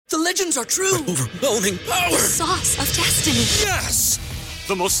The legends are true. Overwhelming power! Sauce of destiny. Yes!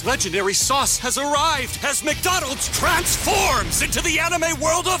 The most legendary sauce has arrived as McDonald's transforms into the anime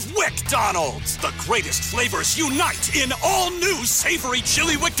world of WickDonald's. The greatest flavors unite in all new savory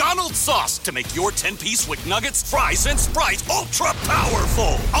chili McDonald's sauce to make your 10-piece Wick Nuggets, fries, and Sprite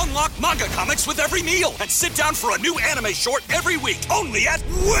ultra-powerful. Unlock manga comics with every meal and sit down for a new anime short every week only at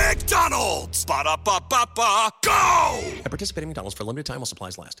WickDonald's. Ba-da-ba-ba-ba, go! At participating McDonald's for a limited time while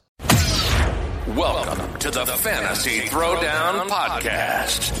supplies last. Welcome to the Fantasy Throwdown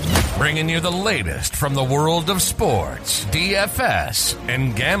Podcast, bringing you the latest from the world of sports, DFS,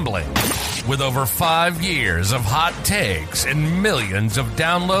 and gambling. With over 5 years of hot takes and millions of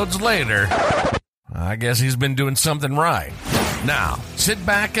downloads later, I guess he's been doing something right. Now, sit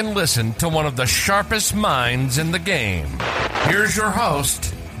back and listen to one of the sharpest minds in the game. Here's your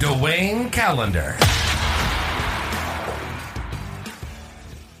host, Dwayne Callender.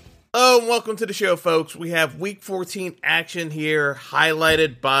 Hello and welcome to the show, folks. We have Week 14 action here,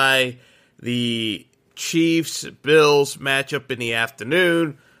 highlighted by the Chiefs-Bills matchup in the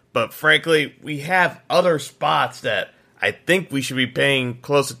afternoon. But frankly, we have other spots that I think we should be paying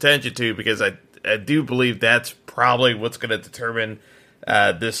close attention to because I do believe that's probably what's going to determine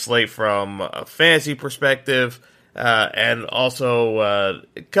this slate from a fantasy perspective. And also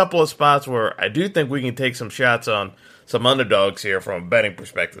a couple of spots where I do think we can take some shots on some underdogs here from a betting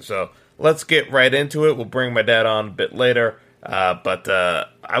perspective. So let's get right into it. We'll bring my dad on a bit later. But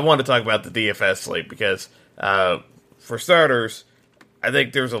I want to talk about the DFS slate because, for starters, I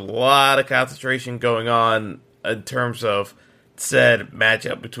think there's a lot of concentration going on in terms of said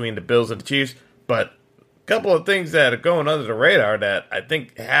matchup between the Bills and the Chiefs. But a couple of things that are going under the radar that I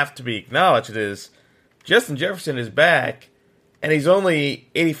think have to be acknowledged is Justin Jefferson is back, and he's only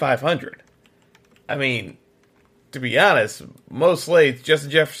 8,500. I mean, to be honest, most slates,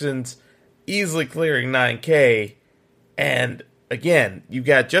 Justin Jefferson's easily clearing 9K. And again, you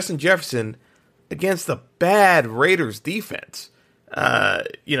got Justin Jefferson against the bad Raiders defense.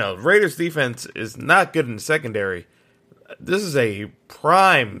 Raiders defense is not good in the secondary. This is a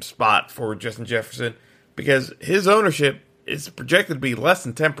prime spot for Justin Jefferson because his ownership is projected to be less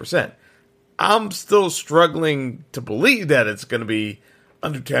than 10%. I'm still struggling to believe that it's going to be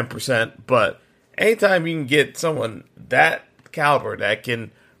under 10%, but anytime you can get someone that caliber that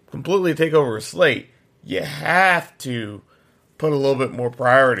can completely take over a slate, you have to put a little bit more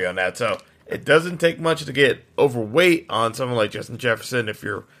priority on that. So it doesn't take much to get overweight on someone like Justin Jefferson if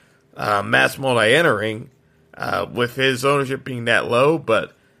you're mass multi-entering with his ownership being that low,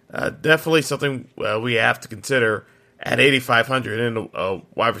 but definitely something we have to consider at 8,500 in a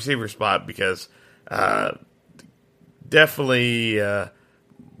wide receiver spot because definitely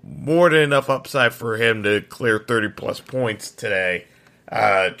more than enough upside for him to clear 30-plus points today,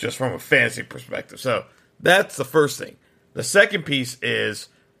 just from a fantasy perspective. So that's the first thing. The second piece is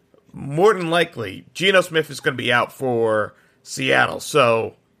more than likely Geno Smith is going to be out for Seattle.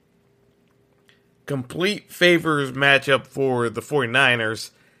 So complete favors matchup for the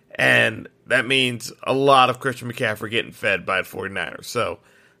 49ers, and that means a lot of Christian McCaffrey getting fed by the 49ers. So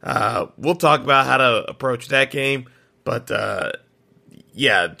we'll talk about how to approach that game, but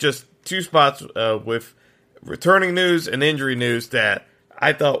just two spots with returning news and injury news that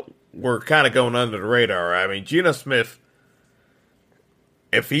I thought were kind of going under the radar. I mean, Geno Smith,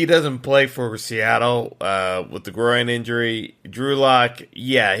 if he doesn't play for Seattle with the groin injury, Drew Lock,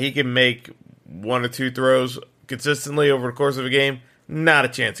 he can make one or two throws consistently over the course of a game. Not a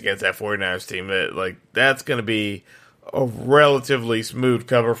chance against that 49ers team. That's going to be a relatively smooth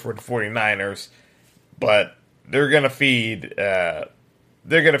cover for the 49ers, but they're going to feed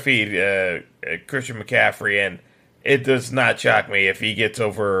Christian McCaffrey, and it does not shock me if he gets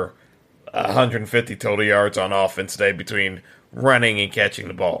over 150 total yards on offense today between running and catching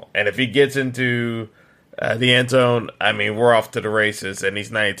the ball. And if he gets into the end zone, I mean, we're off to the races, and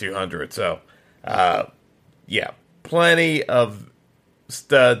he's 9,200. So, plenty of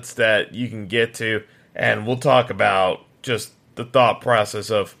studs that you can get to, and we'll talk about just the thought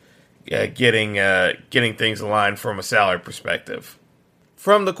process of getting things aligned from a salary perspective.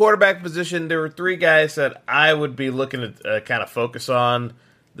 From the quarterback position, there were three guys that I would be looking to kind of focus on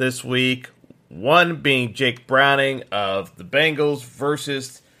this week. One being Jake Browning of the Bengals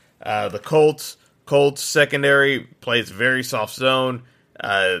versus the Colts. Colts secondary plays very soft zone.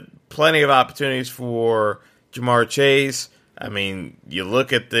 Plenty of opportunities for Jamar Chase. I mean, you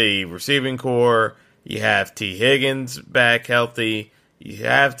look at the receiving core, you have T. Higgins back healthy, you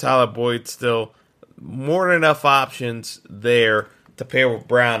have Tyler Boyd still. More than enough options there to pair with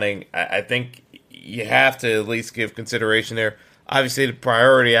Browning. I think you have to at least give consideration there. Obviously, the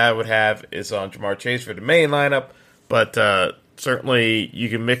priority I would have is on Jamar Chase for the main lineup, but certainly you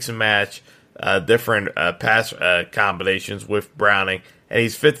can mix and match different pass combinations with Browning, and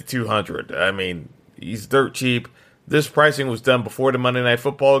he's 5,200. I mean, he's dirt cheap. This pricing was done before the Monday Night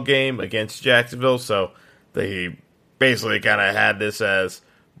Football game against Jacksonville, so they basically kind of had this as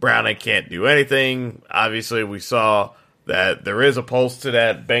Browning can't do anything. Obviously, we saw that there is a pulse to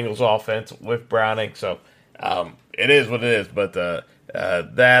that Bengals offense with Browning, so it is what it is, but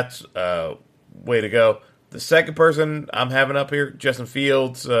that's way to go. The second person I'm having up here, Justin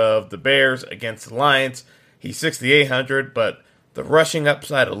Fields of the Bears against the Lions. He's 6,800, but the rushing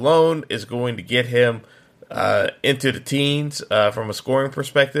upside alone is going to get him into the teens from a scoring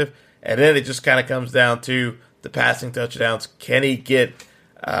perspective. And then it just kind of comes down to the passing touchdowns. Can he get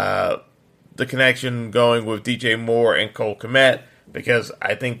the connection going with DJ Moore and Cole Kmet? Because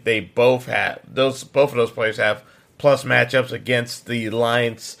I think they both of those players have plus matchups against the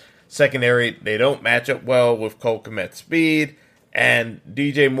Lions secondary. They don't match up well with Cole Kmet's speed, and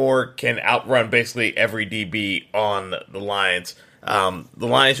DJ Moore can outrun basically every DB on the Lions. The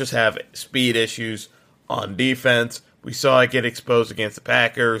Lions just have speed issues on defense. We saw it get exposed against the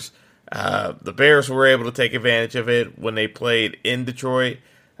Packers. The Bears were able to take advantage of it when they played in Detroit.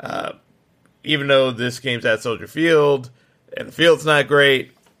 Even though this game's at Soldier Field, and the field's not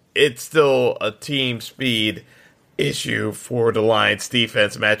great, it's still a team speed issue for the Lions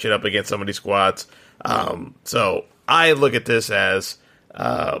defense matching up against some of these squads. So I look at this as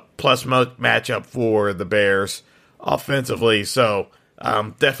plus matchup for the Bears offensively. So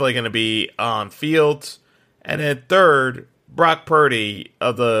definitely going to be on Fields. And then third, Brock Purdy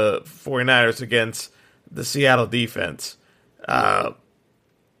of the 49ers against the Seattle defense.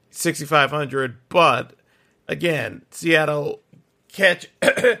 6,500, but again, Seattle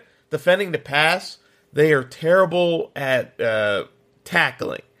defending the pass. They are terrible at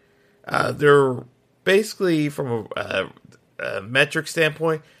tackling. They're basically, from a metric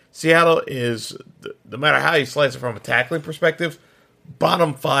standpoint, Seattle is, no matter how you slice it from a tackling perspective,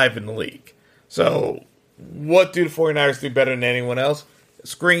 bottom 5 in the league. So what do the 49ers do better than anyone else?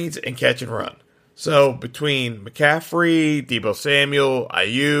 Screens and catch and run. So between McCaffrey, Deebo Samuel,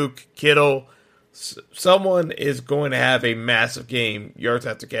 Ayuk, Kittle, someone is going to have a massive game, yards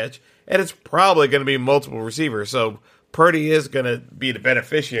after catch, and it's probably going to be multiple receivers. So Purdy is going to be the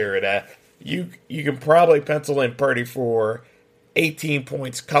beneficiary of that. You can probably pencil in Purdy for 18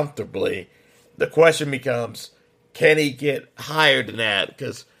 points comfortably. The question becomes, can he get higher than that?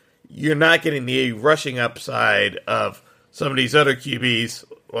 Because you're not getting the rushing upside of some of these other QBs,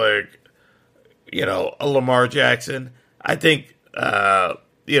 like, a Lamar Jackson. I think, but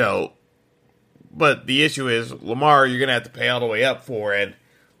the issue is Lamar, you're going to have to pay all the way up for, and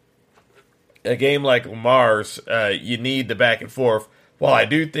a game like Lamar's, you need the back and forth. While I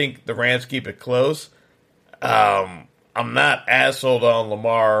do think the Rams keep it close, I'm not as sold on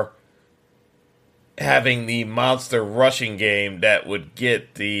Lamar having the monster rushing game that would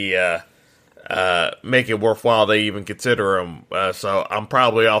get the make it worthwhile to even consider him. So I'm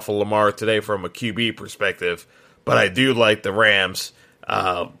probably off of Lamar today from a QB perspective, but I do like the Rams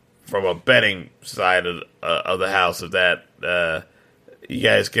from a betting side of the house. Of that, you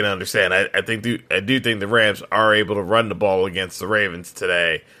guys can understand. I do think the Rams are able to run the ball against the Ravens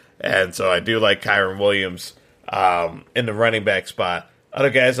today, and so I do like Kyron Williams in the running back spot. Other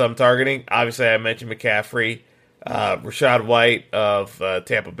guys I'm targeting, obviously I mentioned McCaffrey. Rashad White of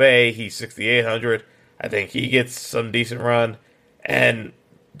Tampa Bay, he's 6,800. I think he gets some decent run. And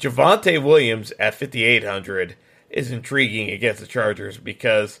Javonte Williams at 5,800 is intriguing against the Chargers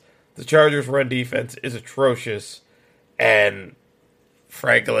because the Chargers' run defense is atrocious. And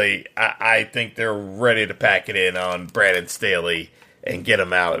frankly, I think they're ready to pack it in on Brandon Staley and get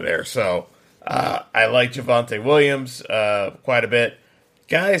him out of there. So I like Javonte Williams quite a bit.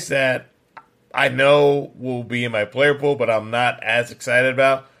 Guys that I know will be in my player pool, but I'm not as excited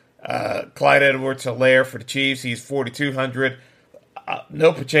about. Clyde Edwards-Helaire for the Chiefs. He's 4,200.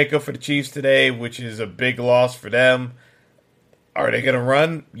 No Pacheco for the Chiefs today, which is a big loss for them. Are they going to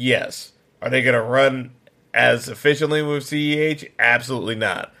run? Yes. Are they going to run as efficiently with CEH? Absolutely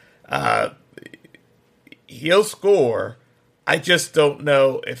not. He'll score. I just don't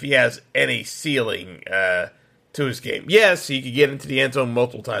know if he has any ceiling to his game. Yes, he could get into the end zone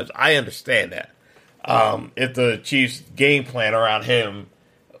multiple times. I understand that. If the Chiefs game plan around him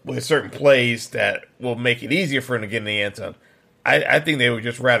with certain plays that will make it easier for him to get in the end zone, I think they would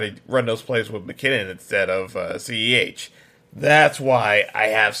just rather run those plays with McKinnon instead of CEH. That's why I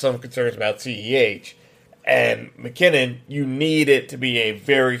have some concerns about CEH. And McKinnon, you need it to be a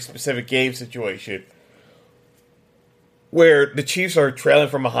very specific game situation where the Chiefs are trailing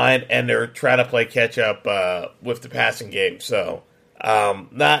from behind and they're trying to play catch up with the passing game. So,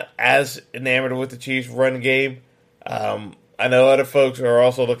 not as enamored with the Chiefs' run game. I know other folks are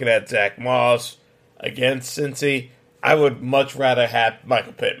also looking at Zach Moss against Cincy. I would much rather have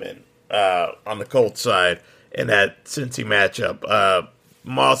Michael Pittman on the Colts side in that Cincy matchup.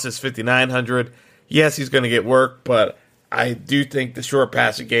 Moss is 5,900. Yes, he's going to get work, but I do think the short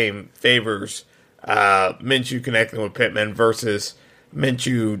passing game favors Minshew connecting with Pittman versus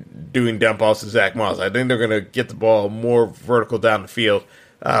Minshew doing dump offs to Zach Moss. I think they're going to get the ball more vertical down the field,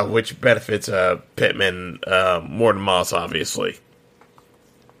 which benefits Pittman more than Moss, obviously.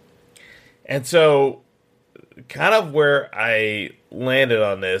 And so, kind of where I landed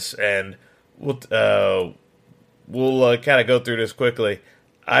on this, and we'll kind of go through this quickly.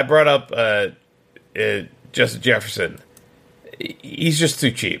 I brought up Justin Jefferson. He's just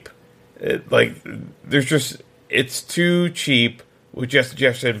too cheap. It's too cheap with Justin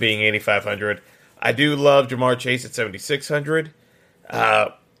Jefferson being 8,500. I do love Jamar Chase at 7,600.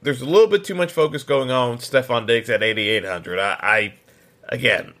 There's a little bit too much focus going on with Stephon Diggs at 8,800.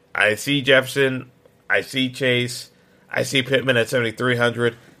 I see Jefferson, I see Chase, I see Pittman at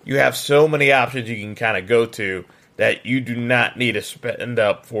 7,300. You have so many options you can kind of go to that you do not need to spend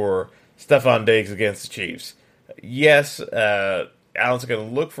up for Stephon Diggs against the Chiefs. Yes, Allen's going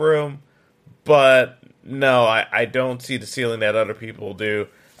to look for him, but no, I don't see the ceiling that other people do.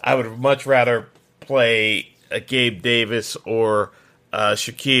 I would much rather play a Gabe Davis or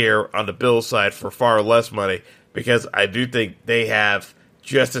Shakir on the Bills side for far less money, because I do think they have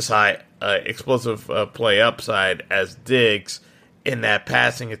just as high explosive play upside as Diggs in that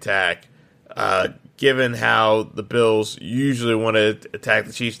passing attack, given how the Bills usually want to attack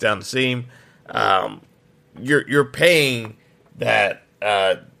the Chiefs down the seam. You're paying that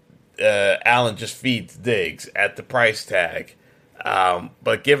Allen just feeds Diggs at the price tag.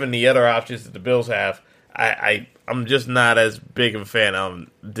 But given the other options that the Bills have, I'm just not as big of a fan of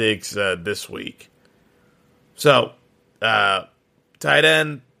Diggs this week. So, tight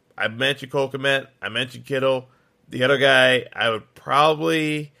end, I mentioned Cole Kmet, I mentioned Kittle. The other guy,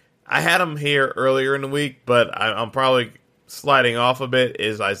 I had him here earlier in the week, but I'm probably sliding off a bit,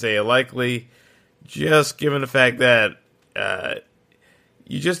 is Isaiah Likely. Just given the fact that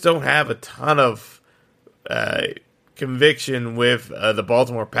you just don't have a ton of conviction with the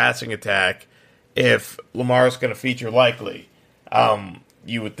Baltimore passing attack if Lamar is going to feature Likely.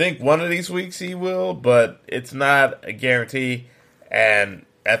 You would think one of these weeks he will, but it's not a guarantee. And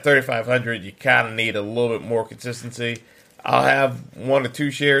at 3,500, you kind of need a little bit more consistency. I'll have 1 or 2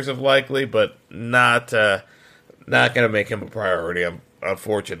 shares of Likely, but not going to make him a priority.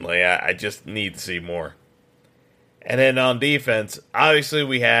 Unfortunately, I just need to see more. And then on defense, obviously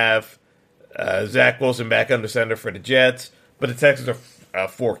we have Zach Wilson back under center for the Jets, but the Texans are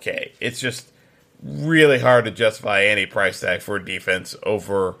 4K. It's just really hard to justify any price tag for a defense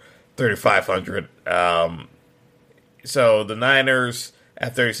over 3,500. So the Niners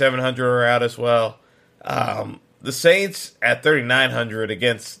at 3,700 are out as well. The Saints at 3,900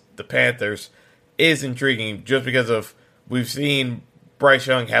 against the Panthers is intriguing just because of we've seen Bryce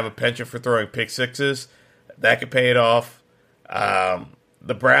Young have a penchant for throwing pick sixes. That could pay it off.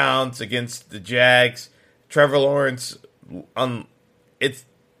 The Browns against the Jags. Trevor Lawrence, it's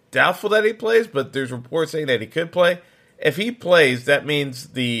doubtful that he plays, but there's reports saying that he could play. If he plays, that means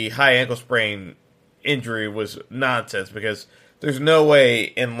the high ankle sprain injury was nonsense, because there's no way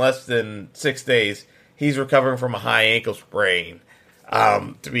in less than 6 days he's recovering from a high ankle sprain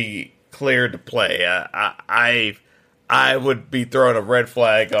to be cleared to play. I would be throwing a red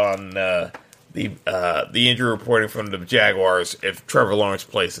flag on the injury reporting from the Jaguars if Trevor Lawrence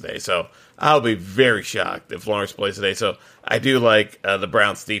plays today. So I'll be very shocked if Lawrence plays today. So I do like the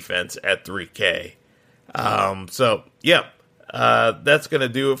Browns defense at 3K. That's going to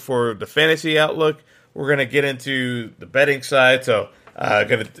do it for the fantasy outlook. We're going to get into the betting side. So I'm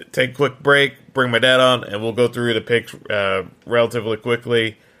going to take a quick break, bring my dad on, and we'll go through the picks relatively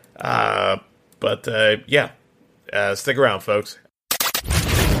quickly. Stick around, folks.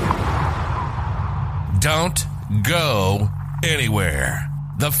 Don't go anywhere.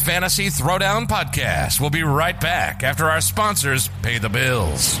 The Fantasy Throwdown Podcast will be right back after our sponsors pay the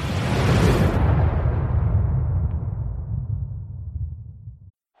bills.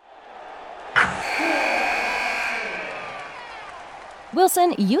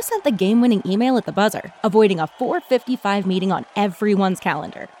 Wilson, you sent the game-winning email at the buzzer, avoiding a 4:55 meeting on everyone's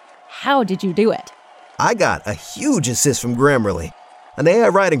calendar. How did you do it? I got a huge assist from Grammarly, an AI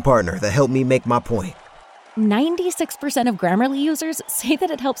writing partner that helped me make my point. 96% of Grammarly users say that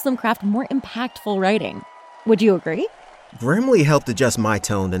it helps them craft more impactful writing. Would you agree? Grammarly helped adjust my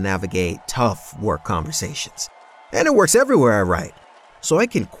tone to navigate tough work conversations. And it works everywhere I write, so I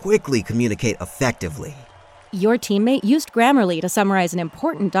can quickly communicate effectively. Your teammate used Grammarly to summarize an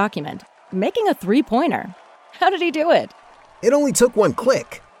important document, making a 3-pointer. How did he do it? It only took one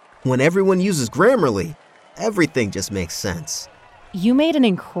click. When everyone uses Grammarly, everything just makes sense. You made an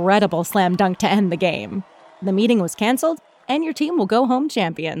incredible slam dunk to end the game. The meeting was canceled, and your team will go home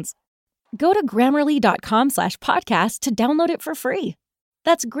champions. Go to Grammarly.com/podcast to download it for free.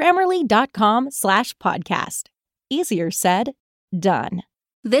 That's Grammarly.com/podcast. Easier said, done.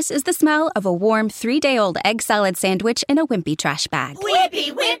 This is the smell of a warm 3-day-old egg salad sandwich in a wimpy trash bag.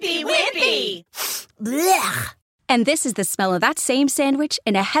 Wimpy, wimpy, wimpy! Blech. And this is the smell of that same sandwich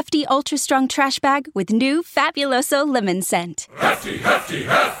in a hefty, ultra-strong trash bag with new Fabuloso lemon scent. Hefty, hefty,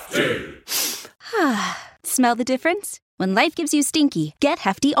 hefty. Smell the difference? When life gives you stinky, get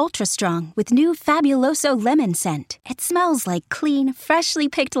Hefty Ultra Strong with new Fabuloso lemon scent. It smells like clean, freshly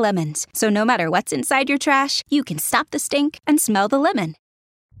picked lemons. So no matter what's inside your trash, you can stop the stink and smell the lemon.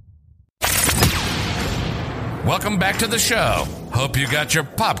 Welcome back to the show. Hope you got your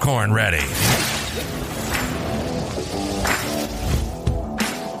popcorn ready.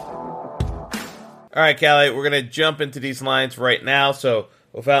 All right, Callie, we're going to jump into these lines right now, so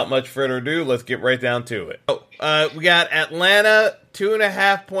without much further ado, let's get right down to it. We got Atlanta,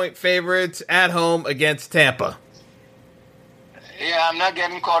 2.5-point favorites at home against Tampa. Yeah, I'm not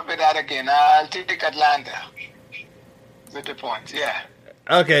getting caught with that again. I'll take Atlanta with the points, yeah.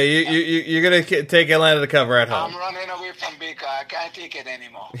 Okay, you're going to take Atlanta to cover at home. I'm running away from Baker. I can't take it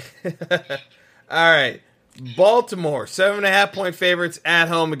anymore. All right, Baltimore, 7.5-point favorites at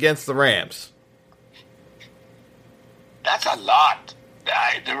home against the Rams. That's a lot.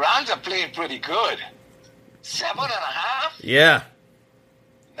 The Rams are playing pretty good. 7.5? Yeah.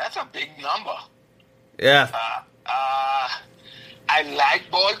 That's a big number. Yeah. I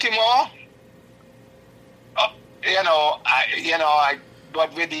like Baltimore.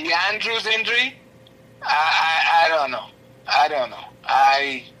 But with the Andrews injury, I don't know. I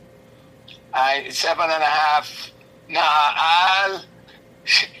 7.5.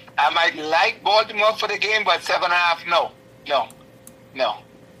 I might like Baltimore for the game, but 7.5, no.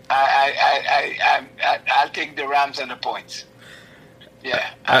 I'll take the Rams and the points.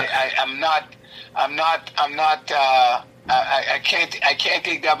 Yeah, I can't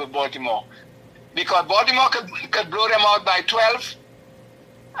take that with Baltimore because Baltimore could blow them out by 12,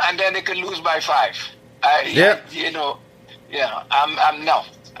 and then they could lose by 5. No.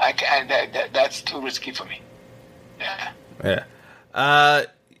 I can't. That's too risky for me. Yeah. Yeah.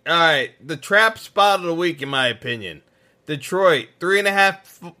 All right, the trap spot of the week, in my opinion. Detroit,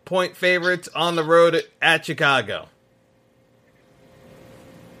 3.5-point favorites on the road at Chicago.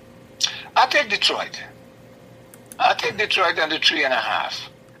 I'll take Detroit. I'll take Detroit under 3.5.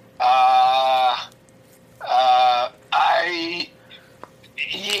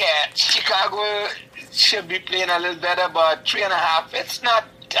 Chicago should be playing a little better, but 3.5, it's not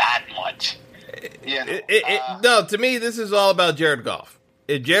that much. No, to me, this is all about Jared Goff.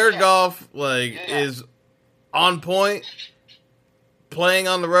 If Jared Goff is on point, playing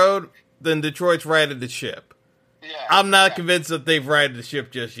on the road, then Detroit's righted the ship. Yeah, I'm not convinced that they've righted the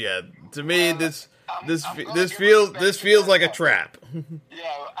ship just yet. To me, this feels like a trap. Yeah,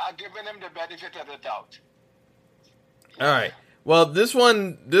 I'm giving them the benefit of the doubt. All right. Well, this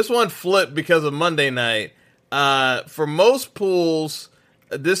one flipped because of Monday night. For most pools,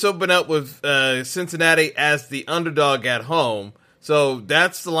 this opened up with Cincinnati as the underdog at home. So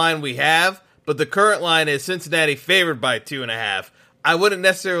that's the line we have, but the current line is Cincinnati favored by 2.5. I wouldn't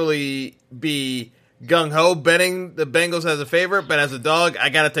necessarily be gung-ho betting the Bengals as a favorite, but as a dog, I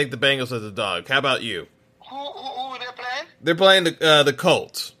got to take the Bengals as a dog. How about you? Who are they playing? They're playing the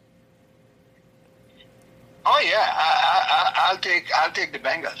Colts. Oh yeah, I'll take the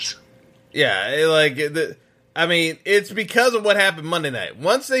Bengals. Yeah, it's because of what happened Monday night.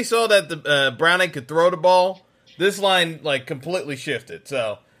 Once they saw that the Browning could throw the ball, this line completely shifted.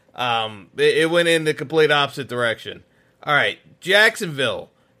 So it went in the complete opposite direction. All right,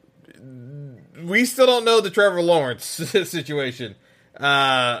 Jacksonville. We still don't know the Trevor Lawrence situation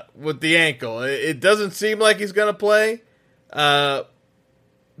with the ankle. It doesn't seem like he's going to play.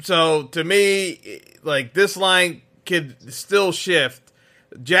 So to me, this line could still shift.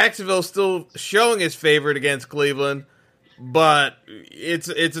 Jacksonville's still showing his favorite against Cleveland, but it's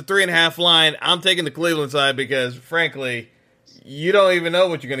a 3.5 line. I'm taking the Cleveland side because, frankly, you don't even know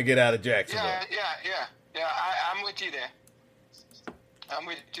what you're going to get out of Jacksonville. Yeah. I'm with you there.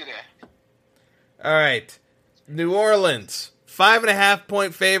 All right, New Orleans,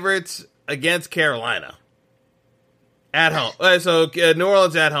 5.5-point favorites against Carolina. At home. So New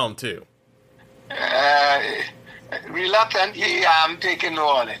Orleans at home, too. Reluctantly, I'm taking New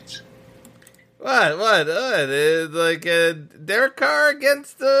Orleans. What? It's like Derek Carr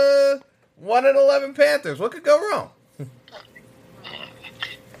against the 1-11 Panthers. What could go wrong?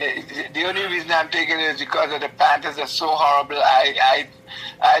 The only reason I'm taking it is because of the Panthers are so horrible.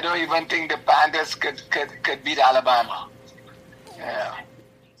 I don't even think the Panthers could beat Alabama. Yeah.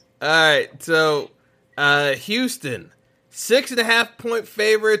 All right, so Houston, 6.5-point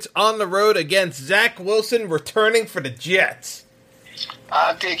favorites on the road against Zach Wilson returning for the Jets.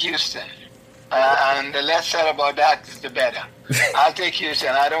 I'll take Houston. And the less said about that, the better. I'll take Houston.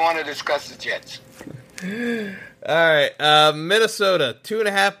 I don't want to discuss the Jets. All right, Minnesota,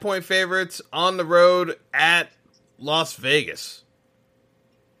 2.5-point favorites on the road at Las Vegas.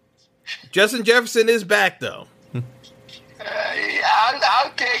 Justin Jefferson is back, though.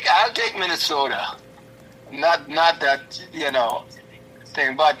 I'll take Minnesota. Not that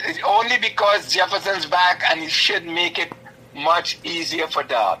thing, but it's only because Jefferson's back, and he should make it much easier for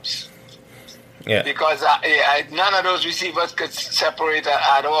Dobbs. Yeah. Because none of those receivers could separate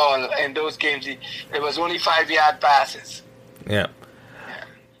at all in those games. It was only 5-yard passes. Yeah.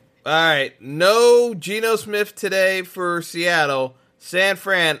 All right. No Geno Smith today for Seattle. San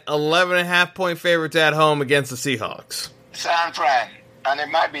Fran, 11.5-point favorites at home against the Seahawks. San Fran. And it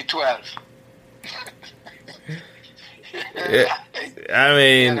might be 12. Yeah. I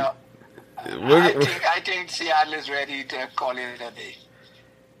mean... I think Seattle is ready to call it a day.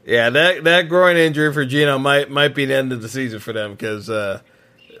 Yeah, that groin injury for Geno might be the end of the season for them because, like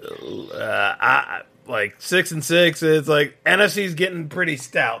 6-6, it's like NFC's getting pretty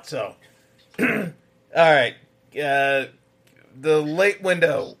stout. So, all right, the late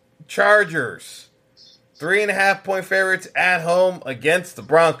window Chargers, 3.5-point favorites at home against the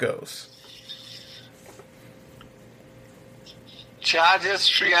Broncos. Chargers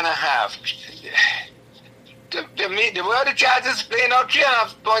 3.5. To me, the way the Chargers play now,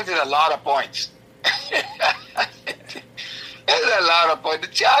 3.5 points is a lot of points. It's a lot of points.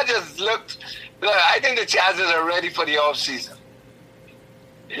 The Chargers look, I think the Chargers are ready for the offseason.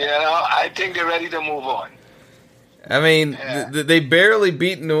 I think they're ready to move on. I mean, they barely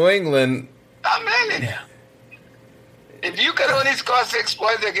beat New England. I'm telling you. If you can only score 6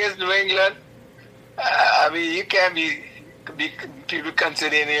 points against New England, you can't be people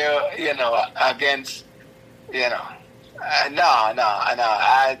considering you, against... no.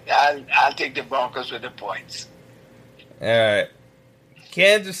 I'll take the Broncos with the points. All right.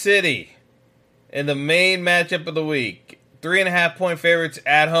 Kansas City in the main matchup of the week. 3.5-point favorites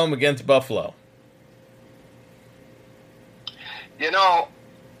at home against Buffalo. A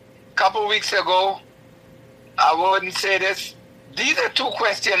couple weeks ago, I wouldn't say this. These are two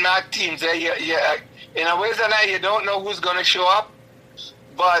question mark teams. In a way, you don't know who's going to show up.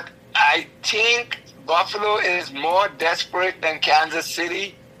 But I think Buffalo is more desperate than Kansas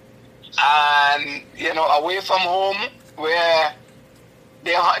City, and away from home where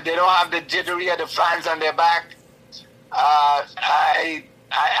they don't have the jittery of the fans on their back. I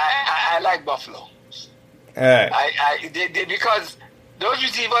like Buffalo. All right. Because those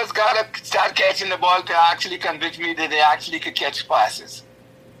receivers gotta start catching the ball to actually convince me that they actually could catch passes.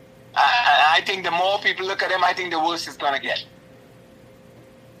 I think the more people look at them, I think the worse it's gonna get.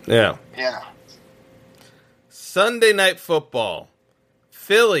 Yeah. Yeah. Sunday Night Football.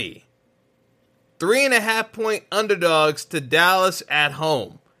 Philly, 3.5-point underdogs to Dallas at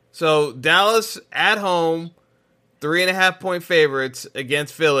home. So Dallas at home, 3.5-point favorites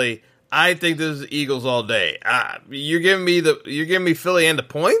against Philly. I think this is the Eagles all day. You're giving me Philly and the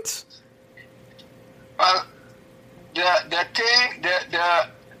points? Well,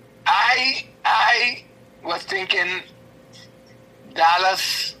 I was thinking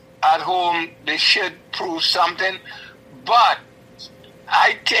Dallas at home, they should prove something, but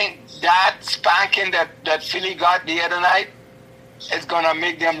I think that spanking that Philly got the other night is going to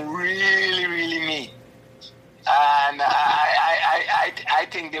make them really, really mean. And I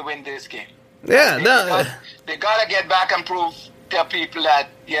think they win this game. Yeah, they got to get back and prove to people that,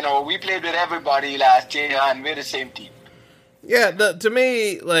 we played with everybody last year and we're the same team. Yeah, to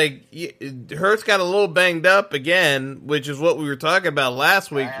me, Hurts got a little banged up again, which is what we were talking about last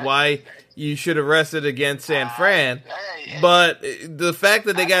week, why you should have rested against San Fran. But the fact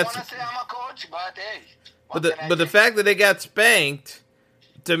that they got... But the fact that they got spanked,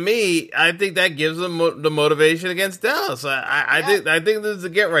 to me, I think that gives them the motivation against Dallas. I think this is a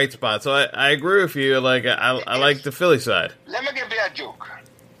get-right spot, so I agree with you. I like the Philly side. Let me give you a joke.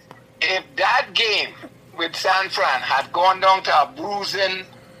 If that game with San Fran had gone down to a bruising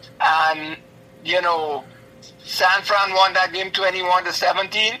and, San Fran won that game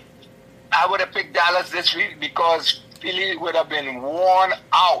 21-17, I would have picked Dallas this week because Philly would have been worn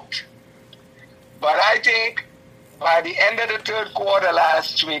out. But I think by the end of the third quarter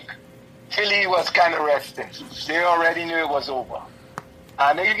last week, Philly was kind of resting. They already knew it was over.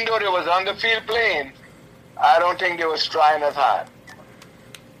 And even though they was on the field playing, I don't think they was trying as hard.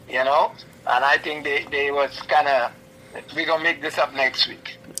 You know? And I think they was kind of, we're going to make this up next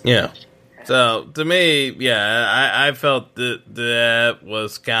week. Yeah. So, to me, yeah, I felt that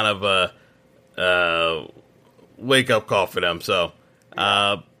was kind of a wake-up call for them. So,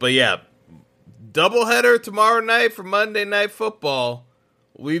 but yeah, doubleheader tomorrow night for Monday Night Football.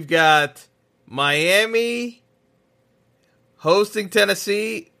 We've got Miami hosting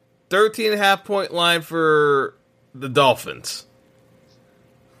Tennessee, 13.5-point line for the Dolphins.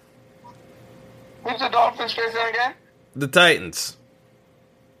 Who's the Dolphins facing again? The Titans.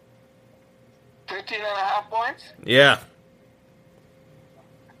 13.5 points? Yeah.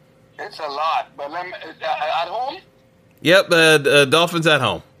 It's a lot, but at home? Yep, Dolphins at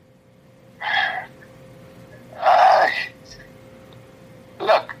home.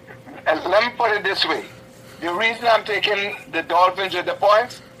 Look, let me put it this way. The reason I'm taking the Dolphins with the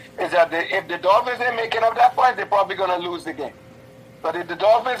points is that if the Dolphins ain't making up that point, they're probably going to lose the game. But if the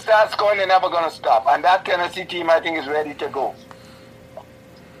Dolphins start scoring, they're never going to stop. And that Tennessee team, I think, is ready to go.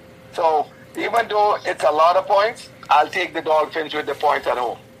 So, even though it's a lot of points, I'll take the Dolphins with the points at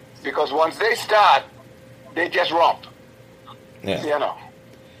home. Because once they start, they just romp. Yeah. You know.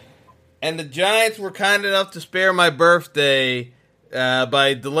 And the Giants were kind enough to spare my birthday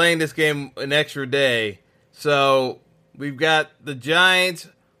by delaying this game an extra day. So we've got the Giants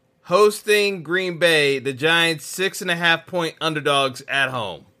hosting Green Bay. The Giants 6.5-point underdogs at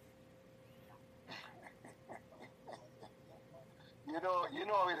home. You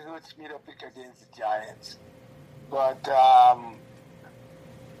know it hurts me to pick against the Giants, but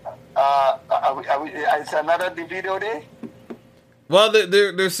it's another DeVito day. Well,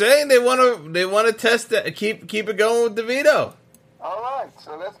 they're saying they want to test that, keep it going with DeVito. All right,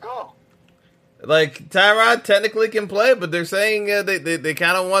 so let's go. Like Tyrod technically can play, but they're saying they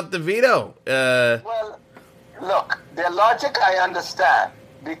kind of want DeVito. Well, look, their logic I understand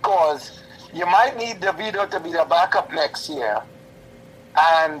because you might need DeVito to be the backup next year,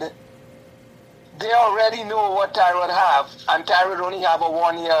 and they already know what Tyrod have, and Tyrod only have a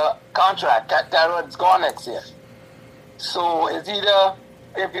 1-year contract. Tyrod's gone next year. So it's either,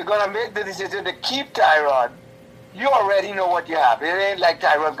 if you're going to make the decision to keep Tyrod, you already know what you have. It ain't like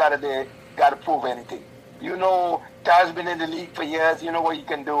Tyrod's got to prove anything. You know, Tyrod's been in the league for years. You know what you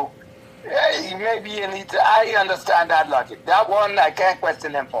can do. Maybe you need to, I understand that logic. That one, I can't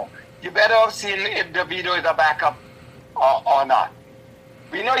question them for. You better have seen if DeVito is a backup or not.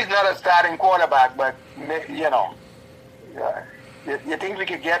 We know he's not a starting quarterback, but, you know, you think we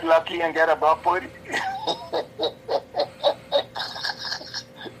could get lucky and get a Brock Purdy?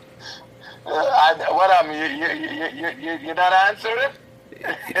 You're not answering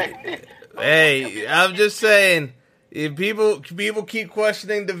it? Hey, I'm just saying, if people keep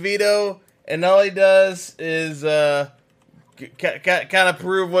questioning DeVito, and all he does is kind of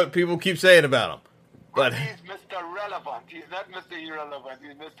prove what people keep saying about him. But he's Mr. Relevant. He's not Mr. Irrelevant.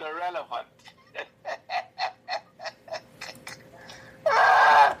 He's Mr. Relevant.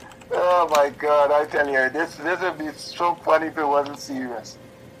 Oh my God! I tell you, this would be so funny if it wasn't serious.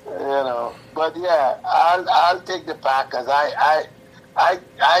 You know. But yeah, I'll take the Packers. I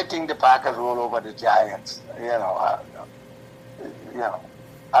think the Packers roll over the Giants. You know,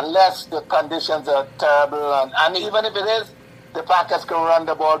 unless the conditions are terrible, and even if it is, the Packers can run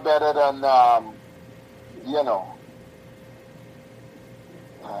the ball better than. You know.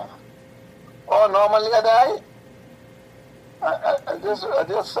 Normally I just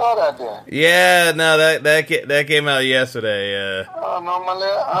saw that there. Yeah, no, that came out yesterday.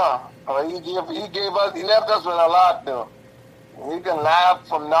 Normally, he left us with a lot though. We can laugh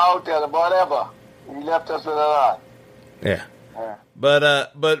from now till whatever. He left us with a lot. Yeah.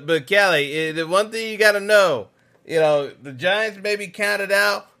 But Kelly, the one thing you got to know, you know, the Giants may be counted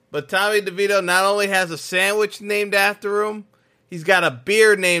out. But Tommy DeVito not only has a sandwich named after him, he's got a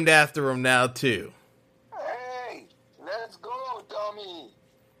beer named after him now, too. Hey, let's go, Tommy.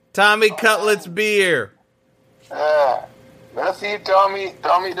 Tommy Cutlet's beer. Let's see if Tommy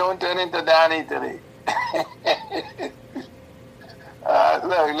don't turn into Danny today.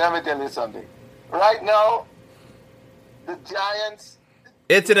 Look, let me tell you something. Right now, the Giants...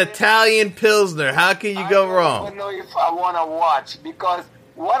 It's an Italian Pilsner. How can you go wrong? I don't know if I want to watch because...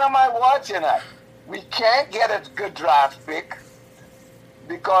 What am I watching at? We can't get a good draft pick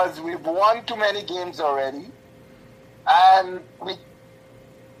because we've won too many games already, and we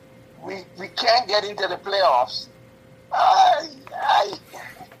can't get into the playoffs.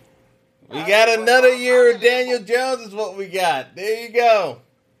 We got another year of Daniel Jones is what we got. There you go.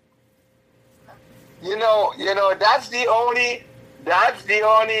 You know, that's the only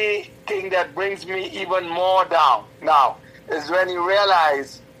thing that brings me even more down now is when you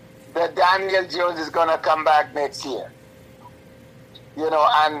realize that Daniel Jones is going to come back next year. You know,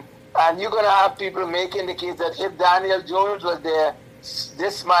 and you're going to have people making the case that if Daniel Jones was there,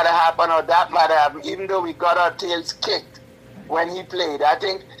 this might have happened or that might have happened, even though we got our tails kicked when he played. I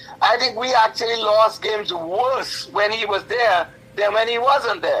think we actually lost games worse when he was there than when he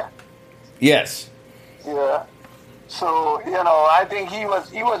wasn't there. Yes. Yeah. So, you know, I think he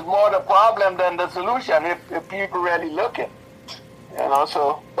was more the problem than the solution if people really looking. You know,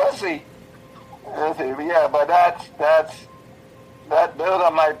 so we'll see. Yeah, but those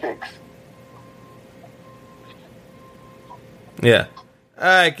are my picks. Yeah. All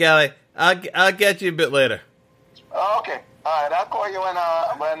right, Callie. I'll get you a bit later. Okay. All right. I'll call you when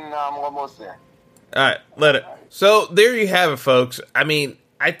I'm almost there. All right. Later. So there you have it, folks. I mean,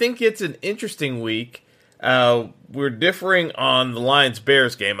 I think it's an interesting week. We're differing on the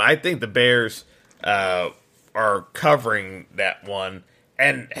Lions-Bears game. I think the Bears are covering that one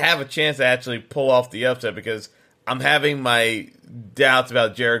and have a chance to actually pull off the upset because I'm having my doubts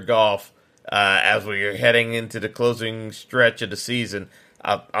about Jared Goff as we're heading into the closing stretch of the season.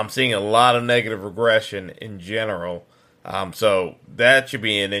 I'm seeing a lot of negative regression in general. So that should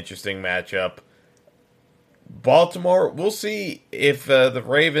be an interesting matchup. Baltimore, we'll see if the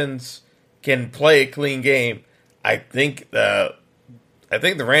Ravens can play a clean game. I think the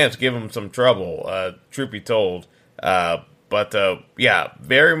Rams give them some trouble, truth be told. But yeah,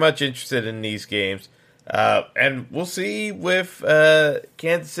 very much interested in these games. And we'll see with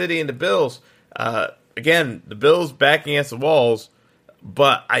Kansas City and the Bills. Again, the Bills back against the walls,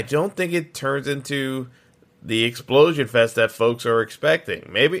 but I don't think it turns into the explosion fest that folks are expecting.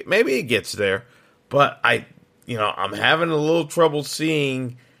 Maybe it gets there, but I'm having a little trouble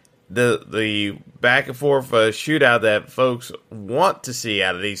seeing the back and forth shootout that folks want to see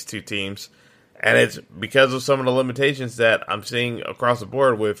out of these two teams. And it's because of some of the limitations that I'm seeing across the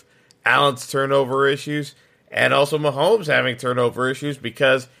board with Allen's turnover issues and also Mahomes having turnover issues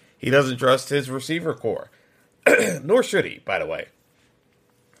because he doesn't trust his receiver core. Nor should he, by the way.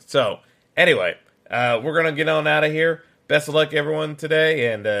 So, anyway, we're going to get on out of here. Best of luck, everyone,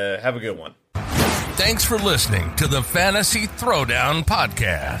 today, and have a good one. Thanks for listening to the Fantasy Throwdown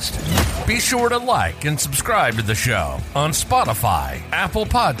Podcast. Be sure to like and subscribe to the show on Spotify, Apple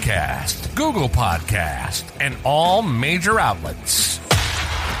Podcast, Google Podcast, and all major outlets.